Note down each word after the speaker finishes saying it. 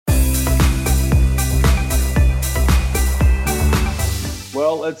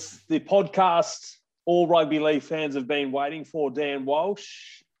Well, it's the podcast all rugby league fans have been waiting for, Dan Walsh.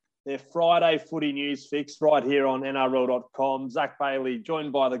 Their Friday footy news fix right here on NRL.com. Zach Bailey,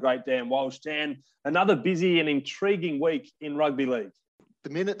 joined by the great Dan Walsh. Dan, another busy and intriguing week in rugby league.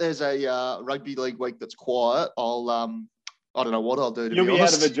 The minute there's a rugby league week that's quiet, I don't know what I'll do, to You'll be be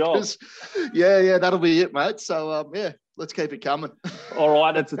honest. out of a job. Yeah, that'll be it, mate. So, let's keep it coming. All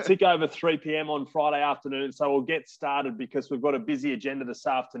right, it's a tick over 3 p.m. on Friday afternoon, so we'll get started because we've got a busy agenda this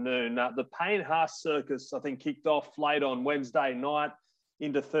afternoon. The Payne Haas circus, I think, kicked off late on Wednesday night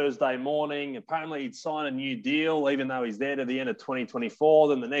into Thursday morning. Apparently, he'd signed a new deal, even though he's there to the end of 2024.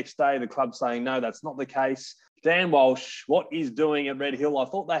 Then the next day, the club's saying, no, that's not the case. Dan Walsh, what he's doing at Red Hill, I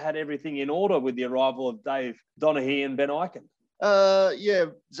thought they had everything in order with the arrival of Dave Donaghy and Ben Ikin.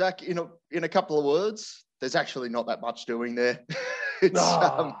 Zach, in a couple of words, there's actually not that much doing there.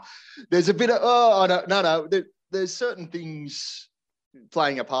 There's a bit of, there's certain things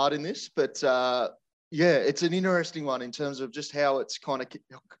playing a part in this, but it's an interesting one in terms of just how it's kind of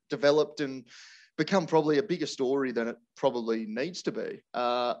developed and become probably a bigger story than it probably needs to be.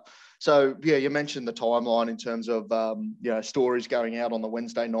 You mentioned the timeline in terms of, stories going out on the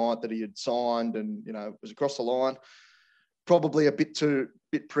Wednesday night that he had signed and, was across the line. Probably a bit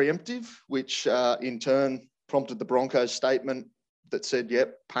preemptive, which in turn prompted the Broncos statement that said,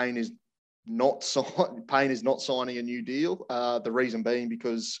 yep, Payne is not signing a new deal. The reason being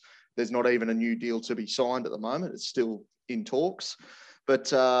because there's not even a new deal to be signed at the moment. It's still in talks. But,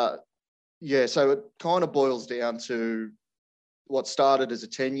 so it kind of boils down to what started as a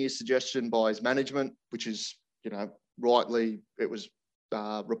 10-year suggestion by his management, which is, rightly, it was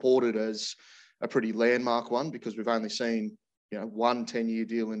reported as a pretty landmark one because we've only seen, one 10-year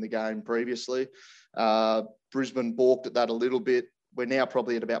deal in the game previously. Brisbane balked at that a little bit. We're now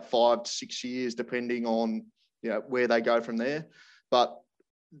probably at about 5 to 6 years, depending on, where they go from there. But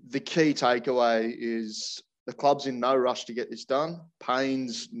the key takeaway is the club's in no rush to get this done.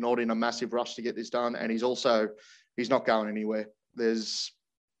 Payne's not in a massive rush to get this done. And he's not going anywhere.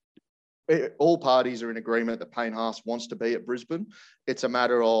 All parties are in agreement that Payne Haas wants to be at Brisbane. It's a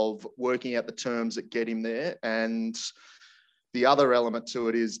matter of working out the terms that get him there. And the other element to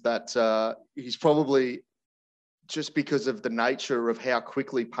it is that he's probably, just because of the nature of how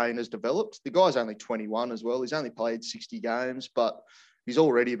quickly Payne has developed, the guy's only 21 as well. He's only played 60 games, but he's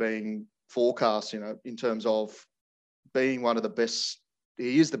already being forecast, in terms of being one of the best.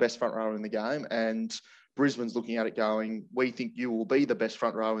 He is the best front rower in the game. And Brisbane's looking at it going, we think you will be the best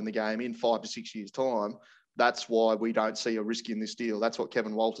front row in the game in 5 to 6 years' time. That's why we don't see a risk in this deal. That's what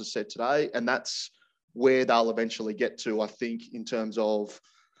Kevin Walters said today. And that's where they'll eventually get to, I think, in terms of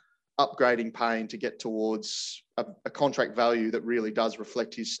upgrading Payne to get towards a contract value that really does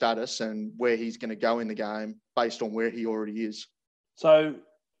reflect his status and where he's going to go in the game based on where he already is. So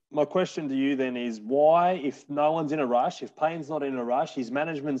my question to you then is why, if no one's in a rush, if Payne's not in a rush, his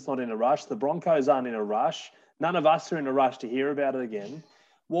management's not in a rush, the Broncos aren't in a rush, none of us are in a rush to hear about it again,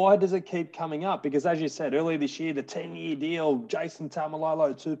 why does it keep coming up? Because as you said earlier this year, the 10-year deal, Jason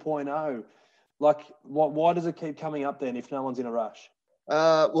Taumalolo 2.0, why does it keep coming up then if no one's in a rush?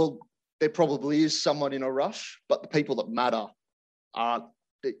 Well, there probably is someone in a rush, but the people that matter aren't,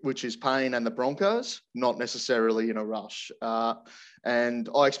 which is Payne and the Broncos, not necessarily in a rush. And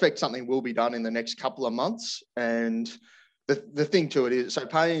I expect something will be done in the next couple of months. And the thing to it is, so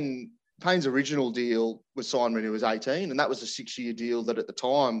Payne's original deal was signed when he was 18, and that was a 6-year deal that at the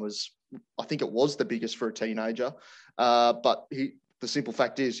time was, I think it was the biggest for a teenager. But the simple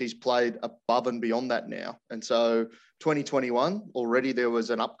fact is he's played above and beyond that now. And so 2021, already there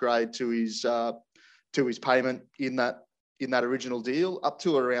was an upgrade to his payment in that original deal, up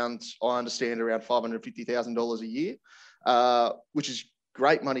to around, I understand, around $550,000 a year, which is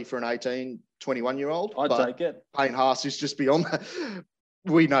great money for an 18, 21-year-old. I'd take it. Payne Haas is just beyond that.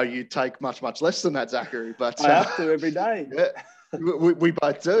 We know you take much, much less than that, Zachary. But I have to every day. Yeah, we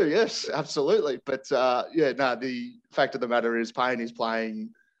both do, yes, absolutely. But, the fact of the matter is Payne is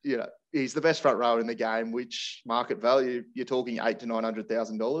playing, he's the best front rower in the game, which market value, you're talking $800,000 to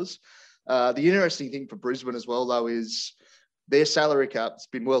 $900,000. The interesting thing for Brisbane as well, though, is their salary cap's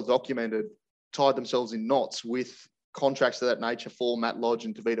been well documented, tied themselves in knots with contracts of that nature for Matt Lodge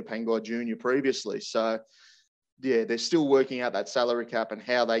and Tavita Pangai Jr. previously. So, they're still working out that salary cap and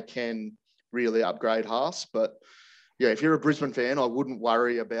how they can really upgrade Haas. But, if you're a Brisbane fan, I wouldn't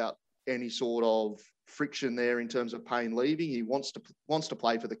worry about any sort of friction there in terms of Payne leaving. He wants to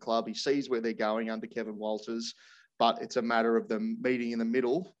play for the club. He sees where they're going under Kevin Walters, but it's a matter of them meeting in the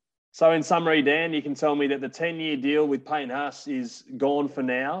middle. So in summary, Dan, you can tell me that the 10-year deal with Payne Haas is gone for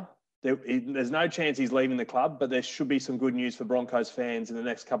now. There's no chance he's leaving the club, but there should be some good news for Broncos fans in the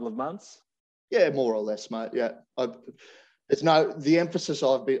next couple of months. Yeah, more or less, mate. Yeah, the emphasis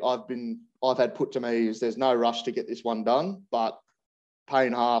I've had put to me is there's no rush to get this one done, but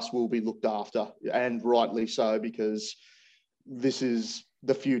Payne Haas will be looked after, and rightly so, because this is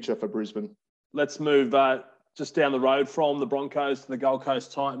the future for Brisbane. Let's move just down the road from the Broncos to the Gold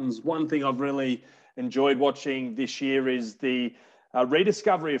Coast Titans. One thing I've really enjoyed watching this year is the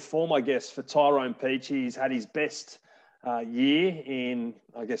rediscovery of form, I guess, for Tyrone Peachey. He's had his best year in,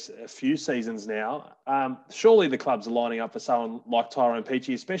 I guess, a few seasons now. Surely the clubs are lining up for someone like Tyrone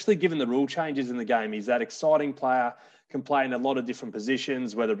Peachey, especially given the rule changes in the game. He's that exciting player, can play in a lot of different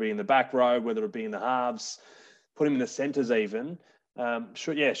positions, whether it be in the back row, whether it be in the halves, put him in the centres even.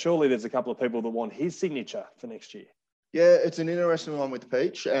 Surely there's a couple of people that want his signature for next year. Yeah, it's an interesting one with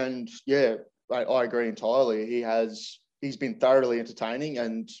Peach, and yeah, I agree entirely. He's been thoroughly entertaining,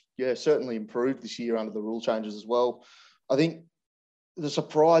 and yeah, certainly improved this year under the rule changes as well. I think the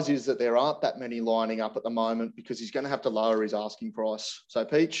surprise is that there aren't that many lining up at the moment, because he's going to have to lower his asking price. So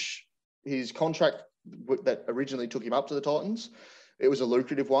Peach, his contract that originally took him up to the Titans, it was a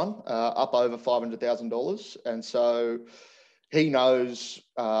lucrative one, up over $500,000, and so he knows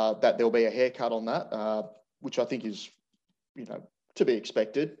that there'll be a haircut on that, which I think is, to be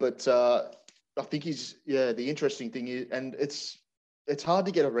expected. But I think the interesting thing is, and it's hard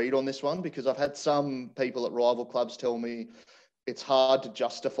to get a read on this one, because I've had some people at rival clubs tell me it's hard to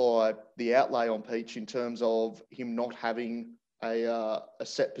justify the outlay on Peach in terms of him not having a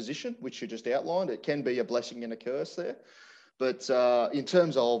set position, which you just outlined. It can be a blessing and a curse there. But in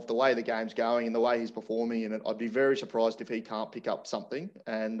terms of the way the game's going and the way he's performing in it, I'd be very surprised if he can't pick up something.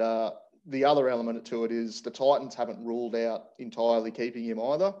 And the other element to it is the Titans haven't ruled out entirely keeping him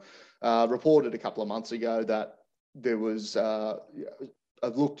either. Reported a couple of months ago that there was a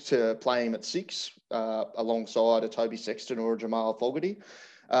look to play him at 6 alongside a Toby Sexton or a Jamal Fogarty.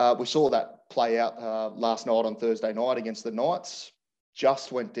 We saw that play out last night on Thursday night against the Knights.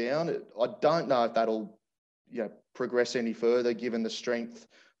 Just went down. I don't know if that'll progress any further, given the strength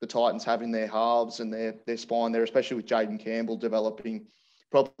the Titans have in their halves and their spine there, especially with Jaden Campbell developing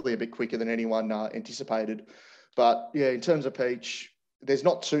probably a bit quicker than anyone anticipated. But yeah, in terms of Peach, there's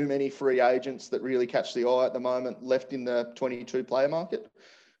not too many free agents that really catch the eye at the moment left in the 22 player market,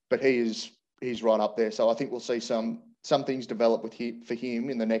 but he's right up there. So I think we'll see some things develop for him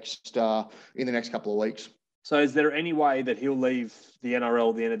in the next couple of weeks. So is there any way that he'll leave the NRL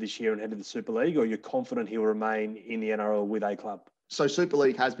at the end of this year and head to the Super League, or you're confident he'll remain in the NRL with a club? So Super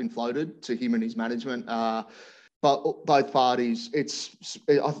League has been floated to him and his management, but both parties,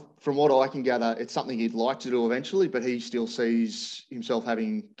 from what I can gather, it's something he'd like to do eventually, but he still sees himself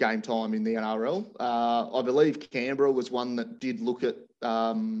having game time in the NRL. I believe Canberra was one that did look at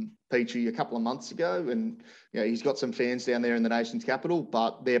Peachey a couple of months ago, and he's got some fans down there in the nation's capital,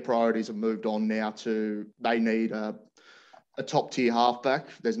 but their priorities have moved on now to they need a top tier halfback.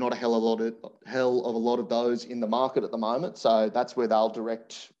 There's not a hell of a lot of those in the market at the moment, so that's where they'll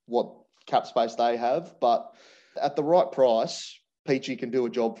direct what cap space they have. But at the right price, Peachey can do a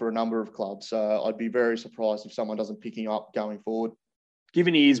job for a number of clubs. So I'd be very surprised if someone doesn't pick him up going forward.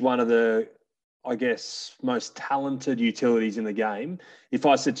 Given he is one of the, I guess, most talented utilities in the game, if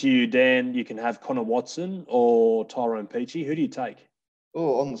I said to you, Dan, you can have Connor Watson or Tyrone Peachey, who do you take?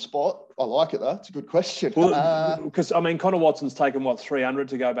 Oh, on the spot? I like it, though. It's a good question. Because, Connor Watson's taken, 300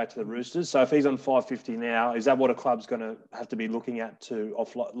 to go back to the Roosters. So if he's on 550 now, is that what a club's going to have to be looking at to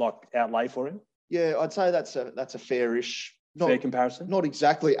outlay for him? Yeah, I'd say that's a fairish. Fair comparison? Not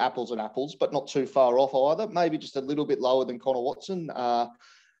exactly apples and apples, but not too far off either. Maybe just a little bit lower than Connor Watson,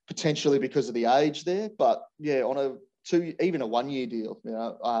 potentially because of the age there. But yeah, on even a 1 year deal,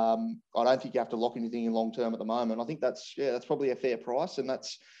 I don't think you have to lock anything in long term at the moment. I think that's probably a fair price, and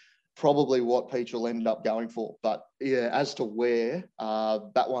that's probably what Peach will end up going for. But yeah, as to where,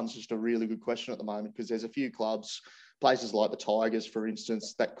 that one's just a really good question at the moment, because there's a few clubs, places like the Tigers, for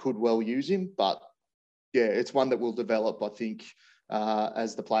instance, that could well use him. But yeah, it's one that will develop, I think,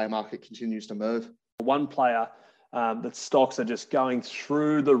 as the player market continues to move. One player that stocks are just going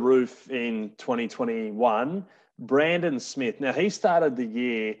through the roof in 2021, Brandon Smith. Now, he started the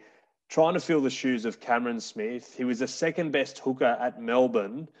year trying to fill the shoes of Cameron Smith. He was the second best hooker at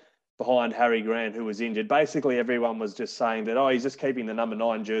Melbourne behind Harry Grant, who was injured. Basically, everyone was just saying that, he's just keeping the number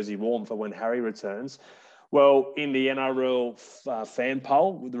 9 jersey warm for when Harry returns. Well, in the NRL fan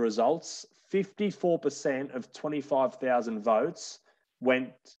poll with the results, 54% of 25,000 votes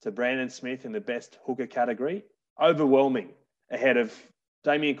went to Brandon Smith in the best hooker category. Overwhelming, ahead of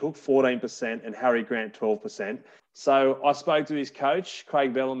Damien Cook, 14%, and Harry Grant, 12%. So I spoke to his coach,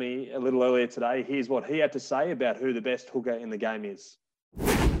 Craig Bellamy, a little earlier today. Here's what he had to say about who the best hooker in the game is.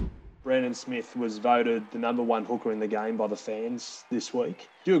 Brandon Smith was voted the number one hooker in the game by the fans this week.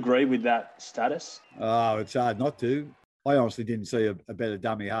 Do you agree with that status? Oh, it's hard not to. I honestly didn't see a better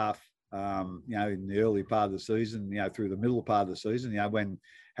dummy half, in the early part of the season, through the middle part of the season, when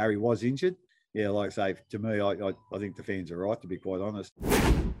Harry was injured. Yeah, like I say, to me, I think the fans are right, to be quite honest.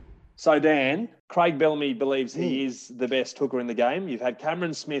 So, Dan, Craig Bellamy believes he is the best hooker in the game. You've had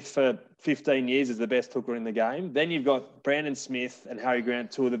Cameron Smith for 15 years as the best hooker in the game. Then you've got Brandon Smith and Harry Grant,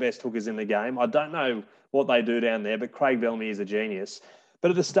 two of the best hookers in the game. I don't know what they do down there, but Craig Bellamy is a genius.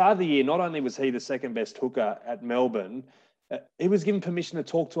 But at the start of the year, not only was he the second best hooker at Melbourne, he was given permission to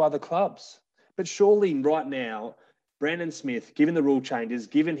talk to other clubs. But surely right now, Brandon Smith, given the rule changes,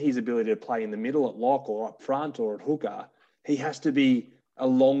 given his ability to play in the middle at lock or up front or at hooker, he has to be a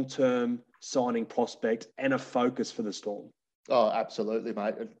long-term signing prospect and a focus for the Storm. Oh, absolutely,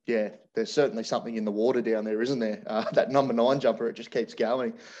 mate. Yeah, there's certainly something in the water down there, isn't there? That number 9 jumper, it just keeps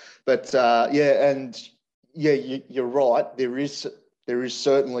going. But you're right. There is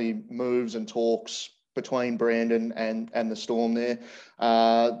certainly moves and talks between Brandon and the Storm there.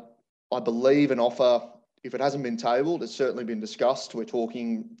 I believe an offer, if it hasn't been tabled, it's certainly been discussed. We're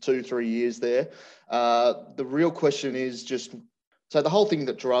talking 2-3 years there. The real question is just, so the whole thing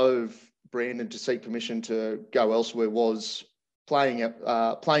that drove Brandon to seek permission to go elsewhere was playing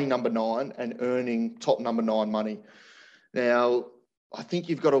number 9 and earning top number 9 money. Now, I think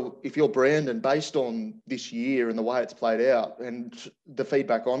you've got to, if you're Brandon, based on this year and the way it's played out, and the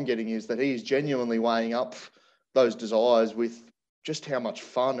feedback I'm getting is that he is genuinely weighing up those desires with just how much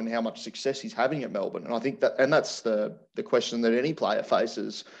fun and how much success he's having at Melbourne. And I think that's the question that any player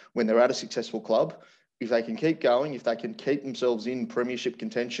faces when they're at a successful club. If they can keep going, if they can keep themselves in premiership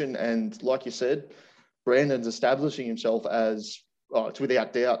contention, and like you said, Brandon's establishing himself as, it's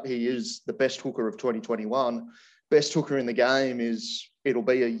without doubt, he is the best hooker of 2021. Best hooker in the game it'll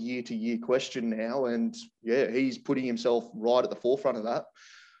be a year-to-year question now. And yeah, he's putting himself right at the forefront of that.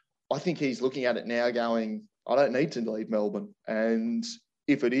 I think he's looking at it now going, I don't need to leave Melbourne. And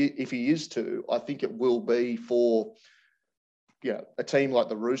if he is to, I think it will be for, a team like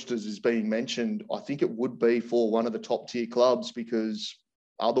the Roosters is being mentioned. I think it would be for one of the top tier clubs, because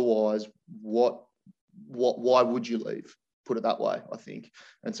otherwise, why would you leave? Put it that way, I think.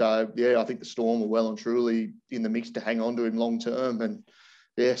 And so, I think the Storm are well and truly in the mix to hang on to him long term, and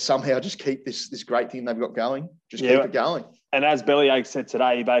somehow just keep this great thing they've got going. Just keep it going. And as Bellyache said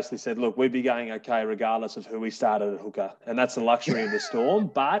today, he basically said, look, we'd be going okay regardless of who we started at hooker. And that's the luxury of the Storm.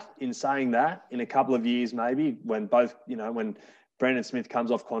 But in saying that, in a couple of years maybe, when when Brandon Smith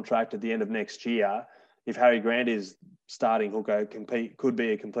comes off contract at the end of next year, if Harry Grant is starting hooker, could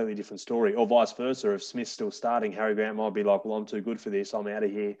be a completely different story. Or vice versa, if Smith's still starting, Harry Grant might be like, well, I'm too good for this. I'm out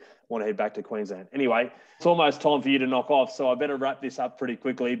of here. Want to head back to Queensland. Anyway, it's almost time for you to knock off, so I better wrap this up pretty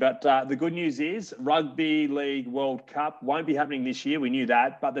quickly. But the good news is Rugby League World Cup won't be happening this year. We knew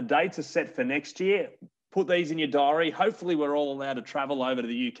that. But the dates are set for next year. Put these in your diary. Hopefully we're all allowed to travel over to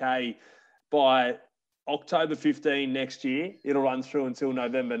the UK by October 15 next year. It'll run through until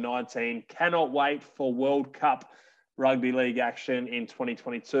November 19. Cannot wait for World Cup Rugby League action in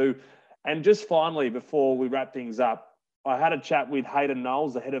 2022. And just finally, before we wrap things up, I had a chat with Hayden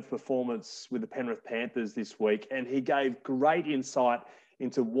Knowles, the head of performance with the Penrith Panthers this week, and he gave great insight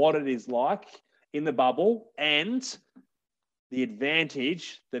into what it is like in the bubble and the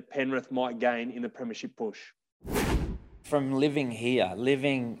advantage that Penrith might gain in the premiership push. From living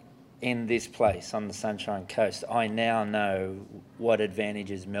in this place on the Sunshine Coast, I now know what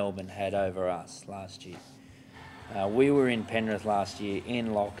advantages Melbourne had over us last year. We were in Penrith last year in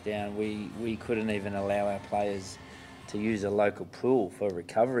lockdown. We couldn't even allow our players to use a local pool for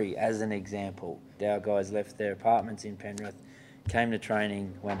recovery, as an example. Our guys left their apartments in Penrith, came to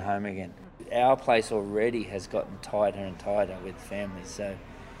training, went home again. Our place already has gotten tighter and tighter with families. So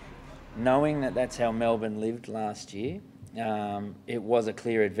knowing that that's how Melbourne lived last year, it was a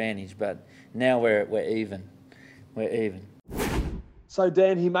clear advantage. But now we're even. We're even. So,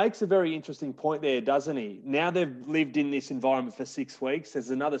 Dan, he makes a very interesting point there, doesn't he? Now they've lived in this environment for 6 weeks.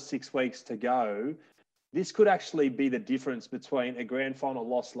 There's another 6 weeks to go. This could actually be the difference between a grand final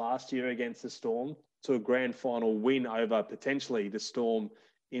loss last year against the Storm to a grand final win over potentially the Storm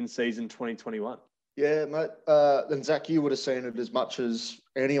in season 2021. Yeah, mate. And Zach, you would have seen it as much as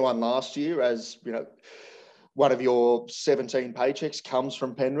anyone last year, as, one of your 17 paychecks comes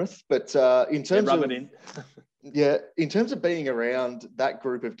from Penrith. But in terms in terms of being around that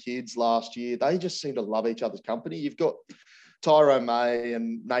group of kids last year, they just seem to love each other's company. You've got Tyrone May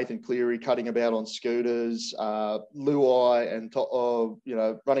and Nathan Cleary cutting about on scooters, Luai and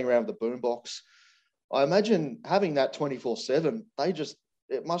running around with the boombox. I imagine having that 24/7,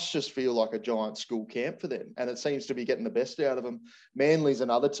 it must just feel like a giant school camp for them. And it seems to be getting the best out of them. Manly's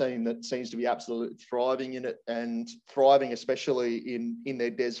another team that seems to be absolutely thriving in it, and thriving especially in their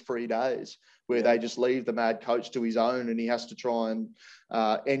Des-free days, where they just leave the mad coach to his own and he has to try and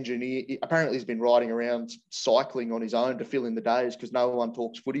engineer. Apparently he's been riding around cycling on his own to fill in the days because no one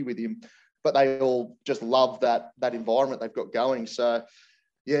talks footy with him. But they all just love that environment they've got going. So,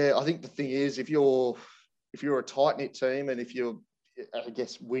 yeah, I think the thing is, if you're a tight-knit team and if you're, I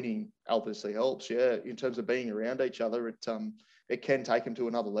guess, winning obviously helps, in terms of being around each other, it can take them to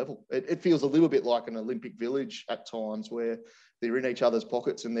another level. It feels a little bit like an Olympic village at times, where they're in each other's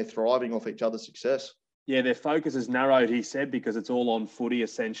pockets and they're thriving off each other's success. Yeah, their focus is narrowed, he said, because it's all on footy,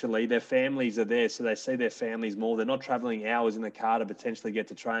 essentially. Their families are there, so they see their families more. They're not travelling hours in the car to potentially get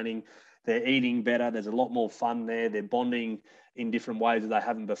to training. They're eating better. There's a lot more fun there. They're bonding in different ways that they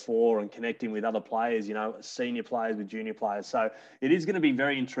haven't before and connecting with other players, senior players with junior players. So it is going to be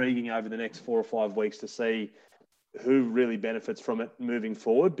very intriguing over the next 4 or 5 weeks to see who really benefits from it moving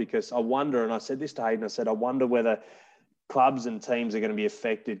forward, because I wonder, and I said this to Hayden, I wonder whether clubs and teams are going to be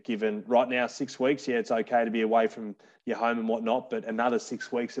affected, given right now 6 weeks, it's okay to be away from your home and whatnot, but another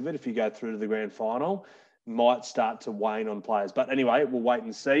 6 weeks of it, if you go through to the grand final, might start to wane on players. But anyway, we'll wait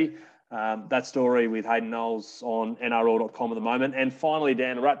and see. That story with Hayden Knowles on NRL.com at the moment. And finally,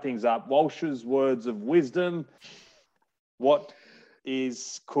 Dan, to wrap things up, Walsh's words of wisdom. What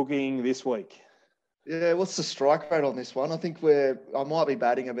is cooking this week? Yeah, what's the strike rate on this one? I think I might be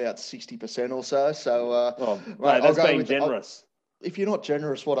batting about 60% or so. So, that's being generous. If you're not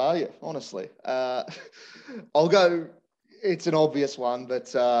generous, what are you? Honestly, I'll go. It's an obvious one,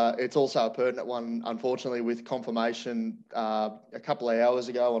 but it's also a pertinent one, unfortunately, with confirmation a couple of hours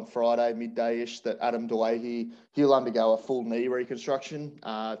ago on Friday, midday-ish, that Adam Dewey, he'll undergo a full knee reconstruction.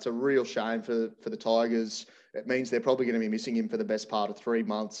 It's a real shame for the Tigers. It means they're probably going to be missing him for the best part of 3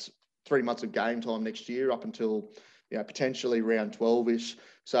 months of game time next year, up until potentially round 12-ish.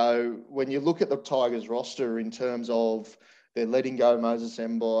 So when you look at the Tigers roster in terms of they're letting go Moses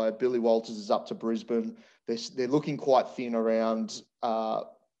Mbai, Billy Walters is up to Brisbane. They're looking quite thin around the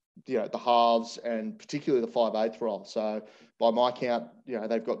halves and particularly the 5/8 role. So by my count,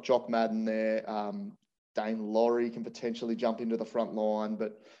 they've got Jock Madden there. Dane Laurie can potentially jump into the front line,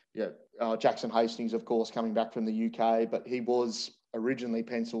 but Jackson Hastings, of course, coming back from the UK, but he was originally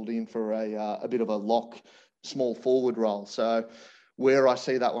penciled in for a bit of a lock small forward role. So where I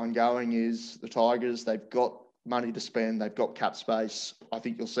see that one going is the Tigers, they've got money to spend, they've got cap space. I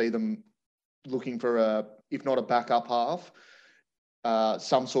think you'll see them looking for if not a backup half,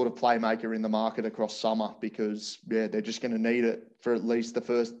 some sort of playmaker in the market across summer, because they're just going to need it for at least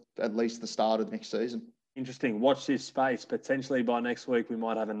the start of next season. Interesting. Watch this space. Potentially by next week, we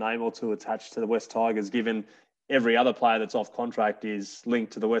might have a name or two attached to the West Tigers, given every other player that's off contract is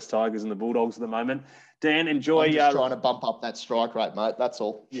linked to the West Tigers and the Bulldogs at the moment. Dan, enjoy. I'm just trying to bump up that strike rate, mate. That's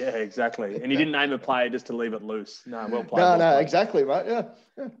all. Yeah, exactly. And you didn't name a player just to leave it loose. No, well played. No, exactly, mate.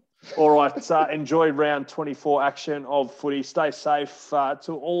 Yeah. All right. Enjoy round 24 action of footy. Stay safe.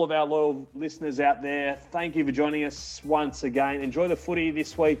 To all of our loyal listeners out there, thank you for joining us once again. Enjoy the footy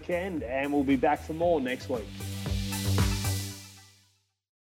this weekend, and we'll be back for more next week.